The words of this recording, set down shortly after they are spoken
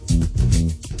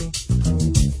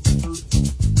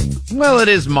Well, it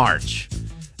is March.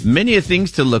 Many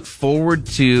things to look forward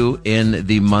to in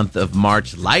the month of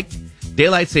March, like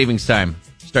daylight savings time.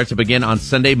 Starts up again on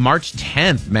Sunday, March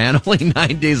 10th, man. Only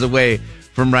 9 days away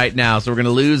from right now. So we're going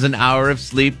to lose an hour of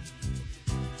sleep.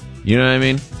 You know what I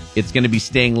mean? It's going to be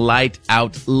staying light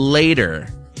out later.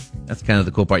 That's kind of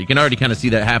the cool part. You can already kind of see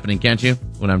that happening, can't you?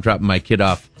 When I'm dropping my kid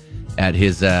off at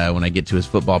his, when I get to his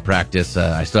football practice,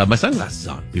 I still have my sunglasses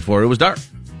on before it was dark.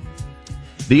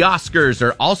 The Oscars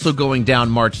are also going down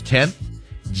March 10th.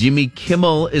 Jimmy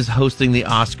Kimmel is hosting the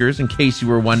Oscars, in case you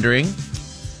were wondering.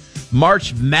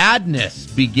 March Madness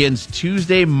begins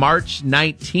Tuesday, March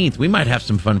 19th. We might have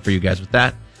some fun for you guys with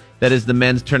that. That is the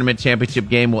men's tournament championship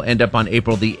game will end up on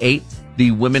April the 8th.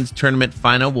 The women's tournament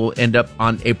final will end up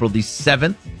on April the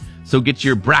 7th. So get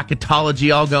your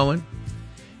bracketology all going.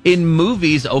 In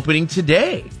movies opening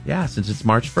today, since it's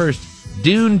March 1st,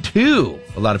 Dune 2,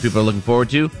 a lot of people are looking forward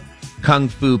to. Kung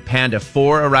Fu Panda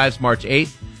 4 arrives March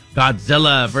 8th.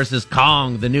 Godzilla vs.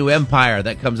 Kong, The New Empire,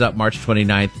 that comes out March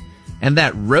 29th. And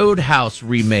that Roadhouse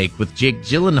remake with Jake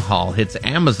Gyllenhaal hits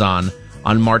Amazon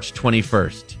on March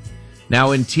 21st. Now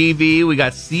in TV, we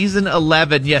got season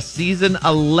 11. Yes, season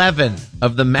 11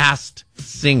 of The Masked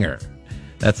Singer.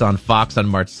 That's on Fox on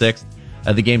March 6th.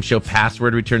 The game show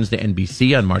Password returns to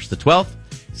NBC on March the 12th.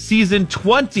 Season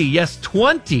 20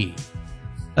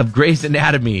 of Grey's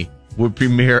Anatomy will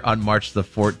premiere on March the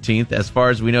 14th. As far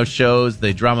as we know, shows,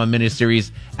 the drama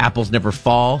miniseries Apples Never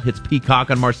Fall hits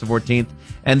Peacock on March the 14th.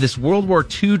 And this World War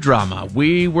II drama,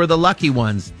 We Were the Lucky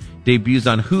Ones, debuts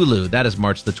on Hulu. That is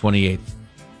March the 28th.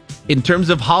 In terms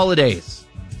of holidays,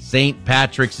 St.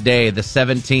 Patrick's Day, the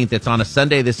 17th. It's on a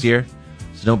Sunday this year,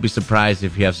 so don't be surprised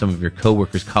if you have some of your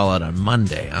coworkers call out on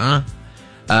Monday, huh?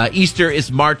 Easter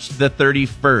is March the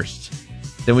 31st.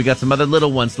 Then we got some other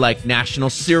little ones like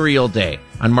National Cereal Day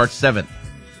on March 7th,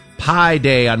 Pie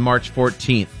Day on March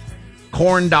 14th,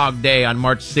 Corn Dog Day on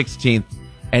March 16th,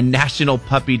 and National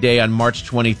Puppy Day on March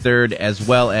 23rd, as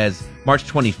well as March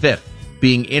 25th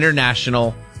being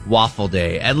International Waffle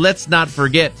Day. And let's not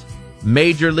forget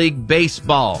Major League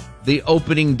Baseball. The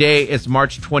opening day is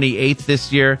March 28th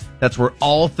this year. That's where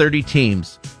all 30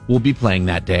 teams will be playing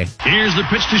that day. Here's the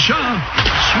pitch to Shaw.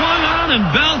 Swung on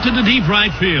and belted to deep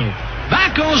right field.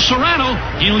 Back goes Serrano.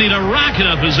 He'll need a rocket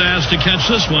up his ass to catch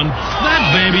this one.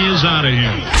 That baby is out of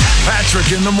here.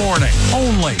 Patrick in the morning,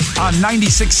 only on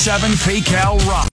 96.7 PayCal Rock.